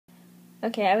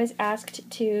Okay, I was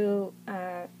asked to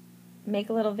make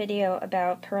a little video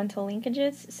about parental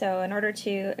linkages, so in order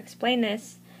to explain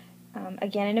this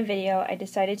again in a video, I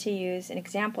decided to use an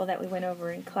example that we went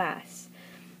over in class.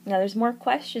 Now there's more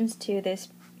questions to this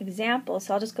example,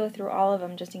 so I'll just go through all of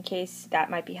them just in case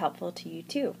that might be helpful to you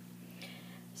too.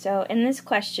 So in this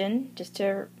question, just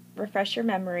to refresh your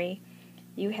memory,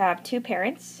 you have two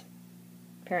parents,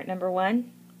 parent number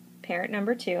 1, parent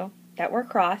number 2, that were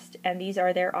crossed, and these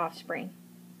are their offspring.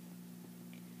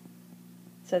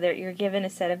 So that you're given a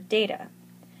set of data.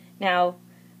 Now,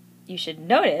 you should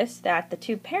notice that the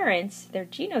two parents, their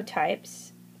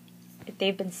genotypes,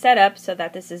 they've been set up so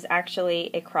that this is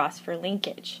actually a cross for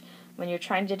linkage. When you're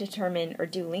trying to determine or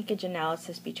do linkage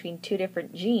analysis between two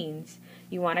different genes,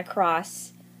 you want to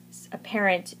cross a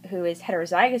parent who is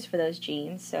heterozygous for those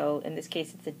genes, so in this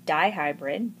case it's a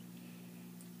dihybrid,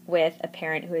 with a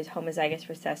parent who is homozygous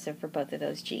recessive for both of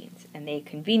those genes. And they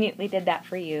conveniently did that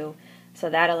for you, so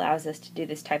that allows us to do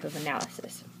this type of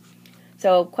analysis.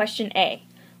 So question A,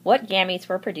 what gametes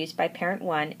were produced by parent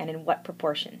 1 and in what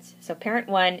proportions? So parent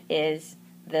 1 is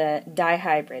the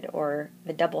dihybrid or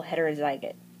the double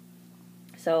heterozygote.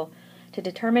 So to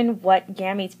determine what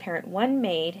gametes parent 1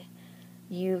 made,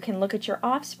 you can look at your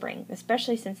offspring,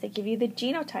 especially since they give you the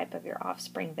genotype of your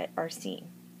offspring that are seen.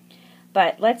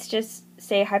 But let's just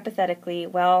say hypothetically,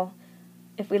 well,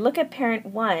 if we look at parent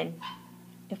 1,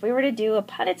 if we were to do a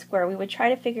Punnett square, we would try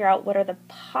to figure out what are the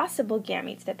possible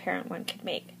gametes that parent 1 could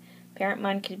make. Parent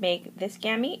 1 could make this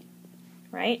gamete,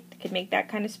 right? Could make that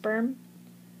kind of sperm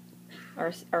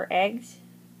or eggs.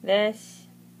 This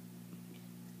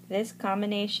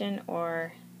combination,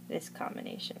 or this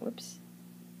combination. Whoops.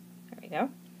 There we go.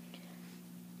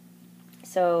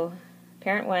 So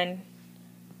parent 1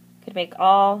 could make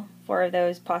all 4 of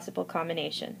those possible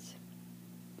combinations.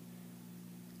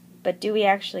 But do we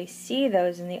actually see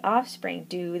those in the offspring?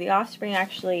 Do the offspring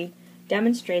actually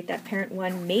demonstrate that parent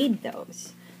 1 made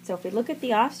those? So if we look at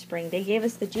the offspring, they gave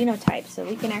us the genotype, so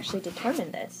we can actually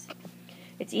determine this.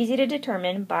 It's easy to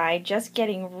determine by just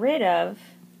getting rid of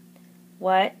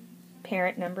what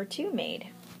parent number 2 made.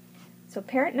 So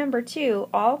parent number 2,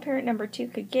 all parent number 2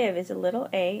 could give is a little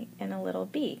a and a little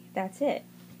b. That's it.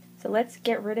 So let's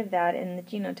get rid of that in the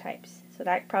genotypes. So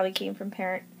that probably came from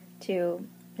parent 2,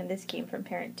 and this came from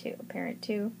parent 2. Parent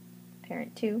 2,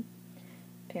 parent 2,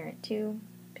 parent 2,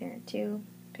 parent 2,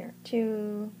 parent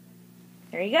 2.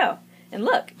 There you go. And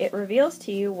look, it reveals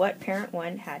to you what parent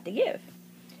 1 had to give.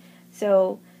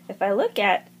 So if I look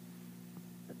at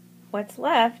what's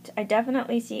left, I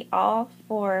definitely see all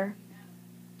 4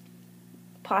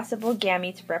 possible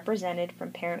gametes represented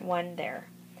from parent 1 there.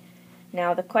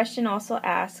 Now the question also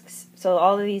asks, so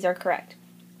all of these are correct.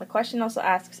 The question also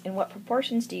asks, in what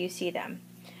proportions do you see them?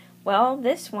 Well,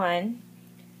 this one,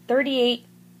 38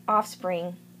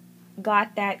 offspring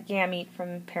got that gamete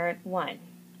from parent 1.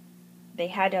 They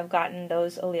had to have gotten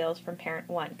those alleles from parent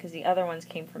 1 because the other ones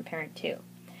came from parent 2.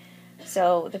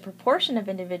 So the proportion of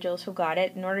individuals who got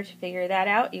it, in order to figure that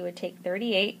out, you would take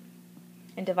 38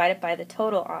 and divide it by the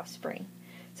total offspring.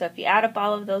 So if you add up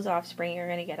all of those offspring, you're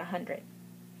going to get 100.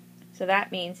 So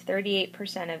that means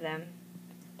 38% of them,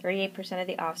 38% of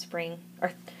the offspring,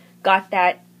 got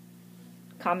that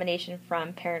combination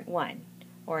from parent 1.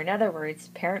 Or in other words,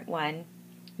 parent 1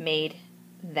 made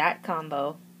that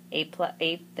combo,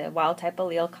 the wild type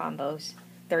allele combos,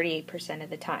 38% of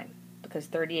the time, because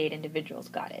 38 individuals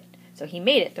got it. So he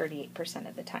made it 38%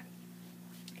 of the time.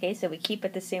 Okay, so we keep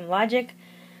it the same logic.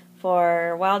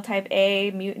 For wild type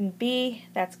A, mutant B,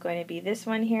 that's going to be this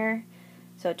one here.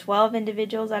 So 12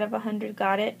 individuals out of 100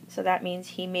 got it, so that means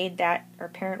he made that, or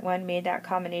parent 1 made that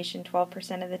combination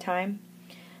 12% of the time.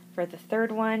 For the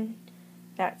third one,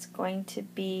 that's going to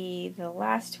be the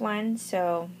last one,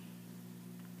 so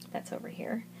that's over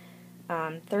here.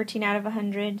 13 out of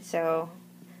 100, so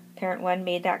parent 1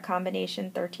 made that combination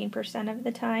 13% of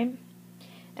the time.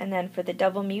 And then for the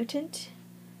double mutant,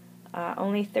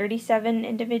 only 37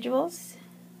 individuals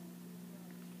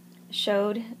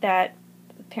showed that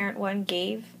parent 1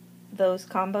 gave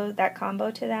that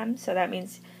combo to them, so that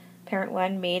means parent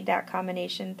 1 made that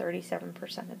combination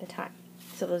 37% of the time.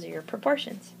 So those are your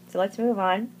proportions. So let's move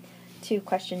on to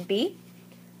question B.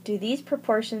 Do these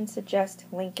proportions suggest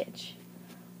linkage?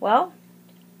 Well,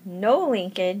 no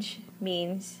linkage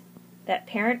means that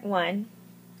parent 1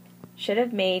 should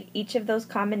have made each of those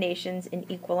combinations in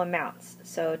equal amounts.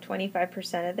 So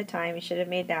 25% of the time you should have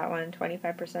made that one,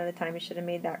 25% of the time you should have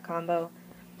made that combo,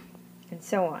 and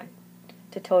so on,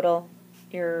 to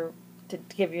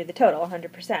give you the total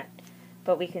 100%.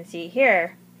 But we can see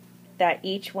here that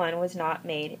each one was not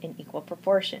made in equal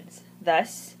proportions.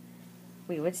 Thus,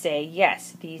 we would say,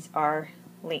 yes, these are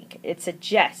linked. It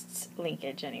suggests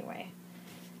linkage anyway.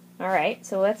 Alright,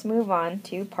 so let's move on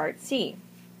to part C.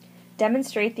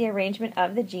 Demonstrate the arrangement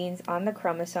of the genes on the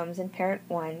chromosomes in parent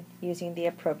 1 using the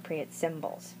appropriate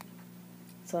symbols.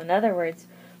 So in other words,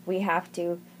 we have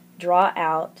to draw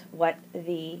out what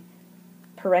the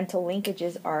parental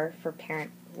linkages are for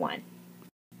parent 1.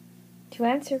 To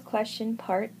answer question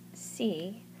part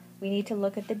C, we need to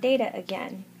look at the data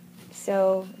again.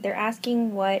 So they're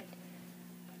asking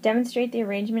demonstrate the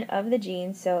arrangement of the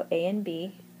genes, so A and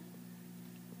B,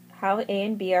 how A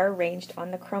and B are arranged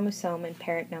on the chromosome in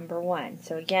parent number 1.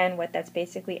 So again, what that's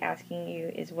basically asking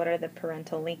you is what are the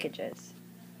parental linkages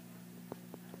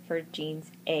for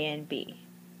genes A and B.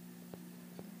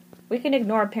 We can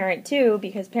ignore parent 2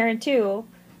 because parent 2,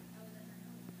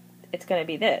 it's going to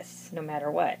be this no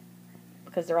matter what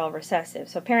because they're all recessive.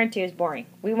 So parent 2 is boring.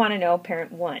 We want to know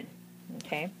parent 1.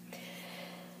 Okay?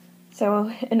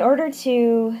 So in order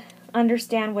to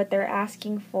understand what they're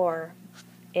asking for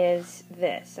is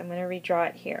this. I'm going to redraw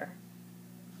it here.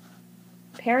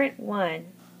 Parent 1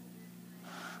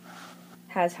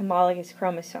 has homologous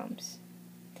chromosomes,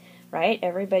 right?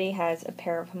 Everybody has a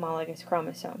pair of homologous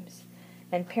chromosomes.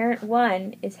 And parent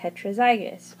 1 is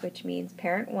heterozygous, which means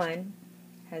parent 1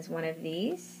 has one of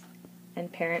these,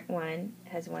 and parent 1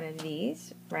 has one of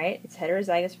these, right? It's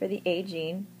heterozygous for the A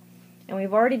gene. And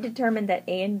we've already determined that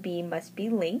A and B must be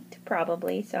linked,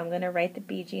 probably, so I'm going to write the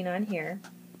B gene on here.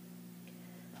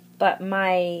 But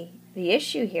the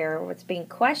issue here, what's being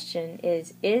questioned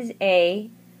is A,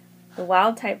 the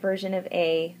wild-type version of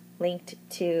A, linked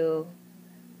to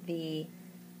the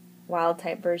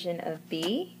wild-type version of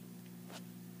B?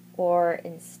 Or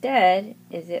instead,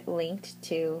 is it linked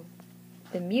to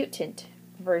the mutant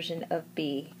version of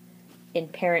B in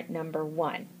parent number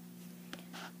 1?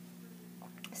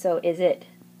 So is it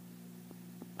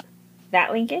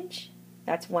that linkage?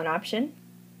 That's one option.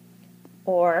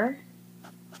 Or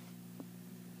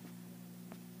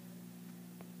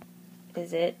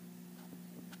is it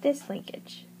this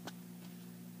linkage?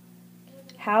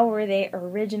 How were they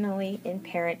originally in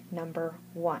parent number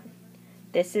 1?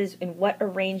 This is in what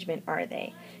arrangement are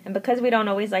they? And because we don't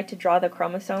always like to draw the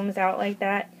chromosomes out like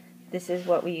that, this is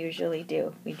what we usually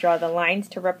do. We draw the lines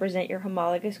to represent your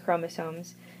homologous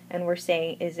chromosomes, and we're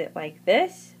saying, is it like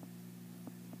this?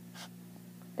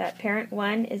 That parent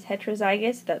 1 is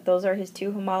heterozygous, that those are his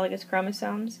 2 homologous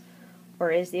chromosomes?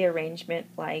 Or is the arrangement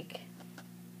like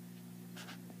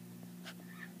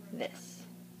this?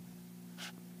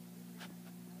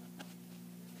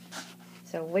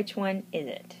 So which one is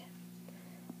it?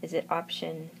 Is it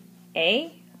option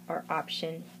A or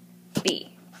option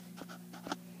B?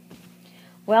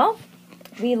 Well,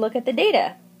 we look at the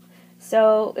data.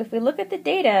 So if we look at the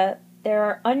data, there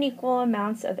are unequal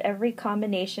amounts of every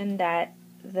combination that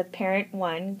the parent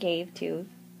 1 gave to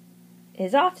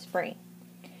his offspring.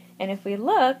 And if we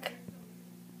look,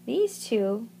 these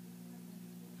 2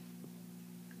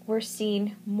 were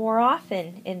seen more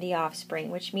often in the offspring,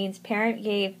 which means parent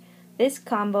gave this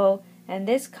combo and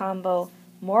this combo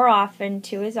more often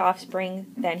to his offspring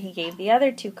than he gave the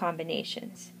other 2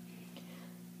 combinations,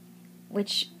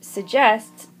 which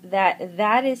suggests that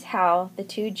that is how the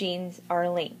 2 genes are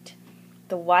linked.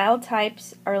 The wild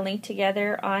types are linked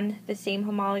together on the same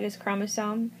homologous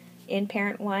chromosome in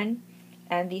parent 1,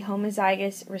 and the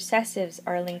homozygous recessives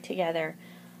are linked together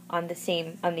on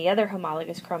the other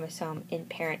homologous chromosome in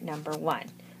parent number 1.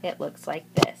 It looks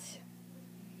like this.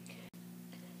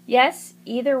 Yes,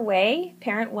 either way,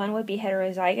 parent 1 would be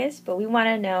heterozygous, but we want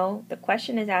to know, the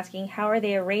question is asking, how are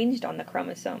they arranged on the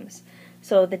chromosomes?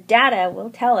 So the data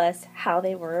will tell us how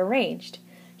they were arranged.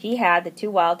 He had the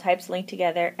 2 wild types linked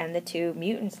together and the 2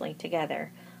 mutants linked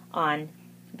together on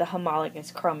the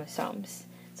homologous chromosomes.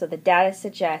 So the data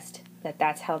suggest that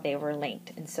that's how they were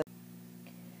linked. And so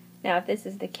now if this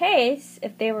is the case,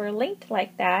 if they were linked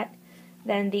like that,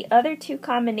 then the other 2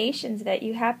 combinations that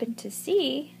you happen to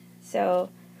see, so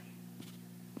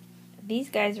these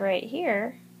guys right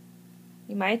here,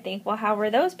 you might think, well, how were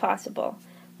those possible?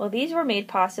 Well, these were made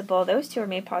possible, those 2 were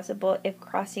made possible if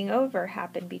crossing over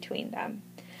happened between them.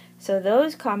 So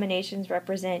those combinations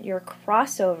represent your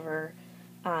crossover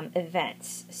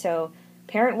events. So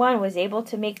parent 1 was able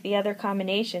to make the other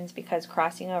combinations because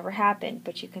crossing over happened,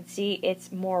 but you can see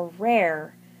it's more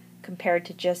rare compared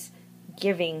to just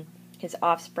giving his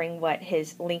offspring what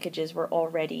his linkages were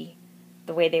already,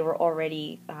 the way they were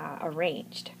already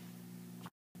arranged.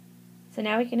 So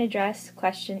now we can address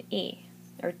question E,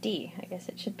 or D, I guess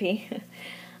it should be.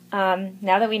 Now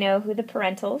that we know who the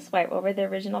parentals, what were the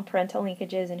original parental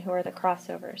linkages and who are the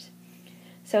crossovers.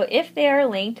 So if they are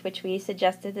linked, which we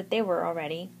suggested that they were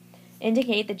already,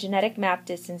 Indicate the genetic map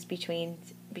distance between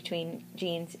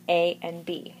genes A and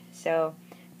B. So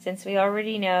since we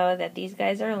already know that these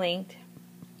guys are linked,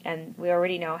 and we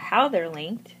already know how they're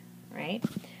linked, right?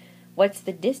 What's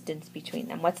the distance between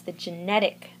them? What's the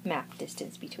genetic map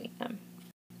distance between them?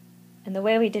 And the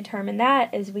way we determine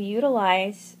that is we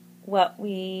utilize what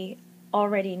we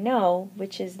already know,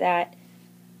 which is that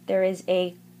there is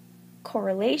a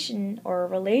correlation or a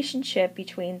relationship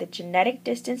between the genetic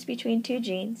distance between two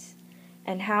genes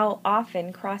and how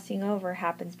often crossing over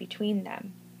happens between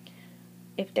them.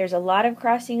 If there's a lot of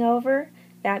crossing over,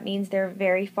 that means they're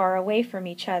very far away from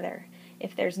each other.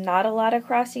 If there's not a lot of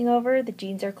crossing over, the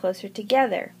genes are closer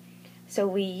together. So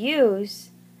we use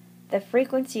the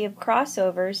frequency of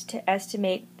crossovers to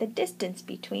estimate the distance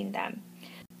between them.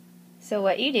 So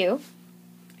what you do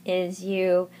is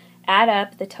you add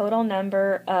up the total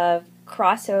number of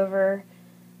crossover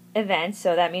events,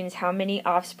 so that means how many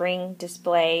offspring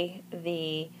display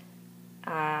the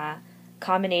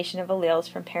combination of alleles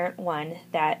from parent 1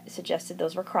 that suggested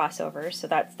those were crossovers. So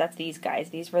that's these guys.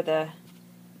 These were the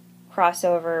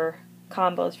crossover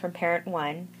combos from parent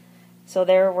 1. So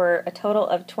there were a total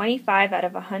of 25 out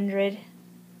of 100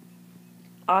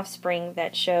 offspring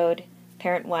that showed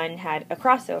parent 1 had a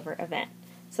crossover event.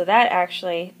 So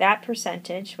that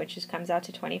percentage, which comes out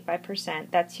to 25%,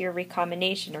 that's your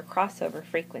recombination or crossover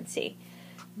frequency.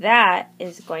 That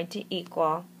is going to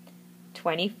equal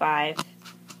 25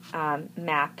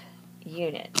 map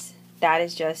units. That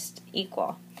is just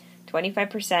equal.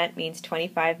 25% means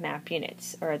 25 map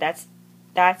units, or that's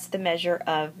the measure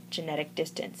of genetic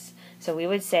distance. So we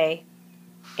would say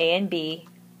A and B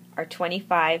are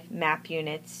 25 map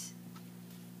units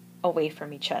away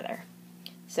from each other.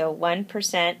 So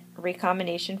 1%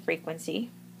 recombination frequency,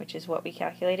 which is what we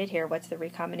calculated here, what's the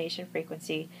recombination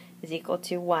frequency, is equal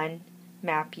to 1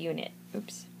 map unit.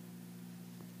 Oops.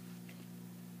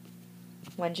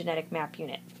 1 genetic map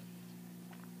unit.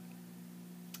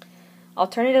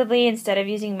 Alternatively, instead of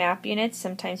using map units,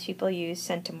 sometimes people use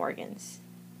centimorgans.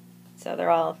 So they're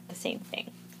all the same thing.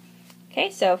 Okay,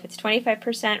 so if it's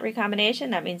 25% recombination,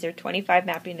 that means they're 25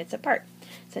 map units apart.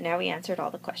 So now we answered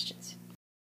all the questions.